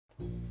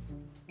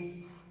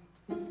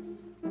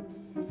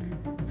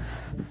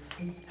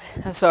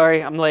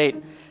Sorry, I'm late.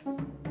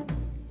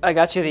 I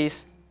got you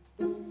these.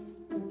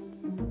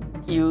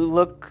 You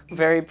look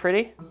very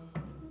pretty.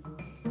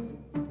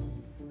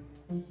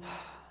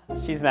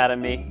 She's mad at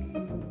me.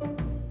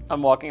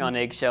 I'm walking on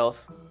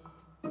eggshells.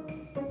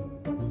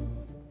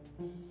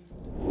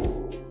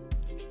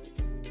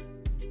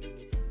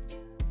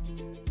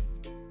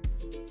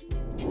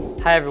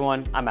 Hi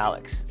everyone, I'm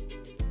Alex.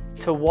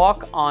 To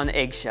walk on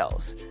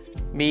eggshells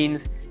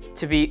means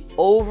to be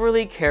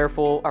overly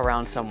careful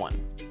around someone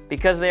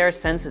because they are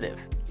sensitive.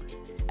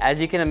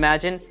 As you can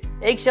imagine,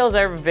 eggshells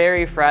are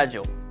very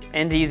fragile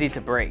and easy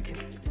to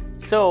break.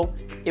 So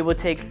it would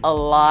take a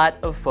lot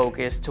of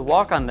focus to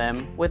walk on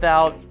them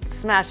without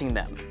smashing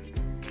them.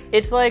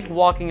 It's like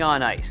walking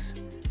on ice.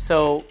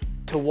 So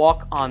to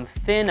walk on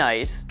thin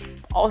ice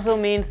also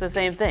means the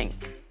same thing.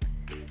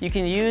 You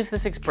can use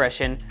this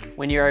expression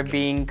when you are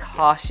being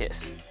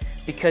cautious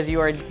because you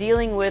are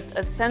dealing with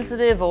a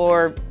sensitive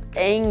or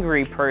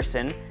angry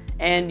person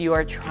and you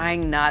are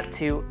trying not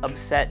to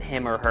upset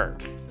him or her.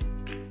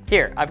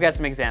 Here, I've got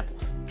some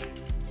examples.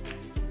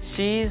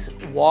 She's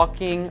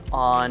walking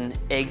on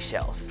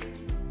eggshells.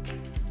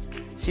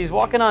 She's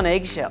walking on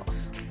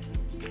eggshells.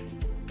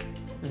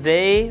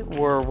 They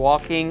were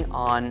walking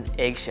on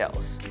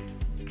eggshells.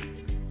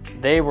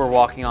 They were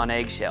walking on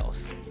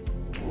eggshells.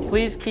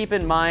 Please keep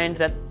in mind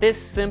that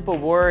this simple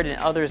word and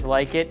others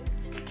like it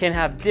can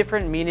have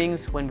different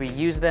meanings when we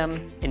use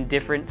them in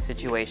different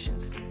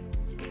situations.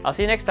 I'll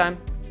see you next time.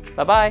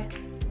 Bye-bye.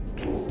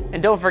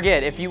 And don't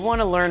forget, if you want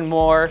to learn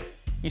more,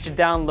 you should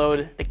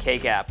download the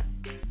Cake app.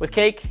 With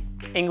Cake,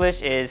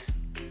 English is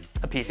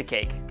a piece of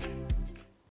cake.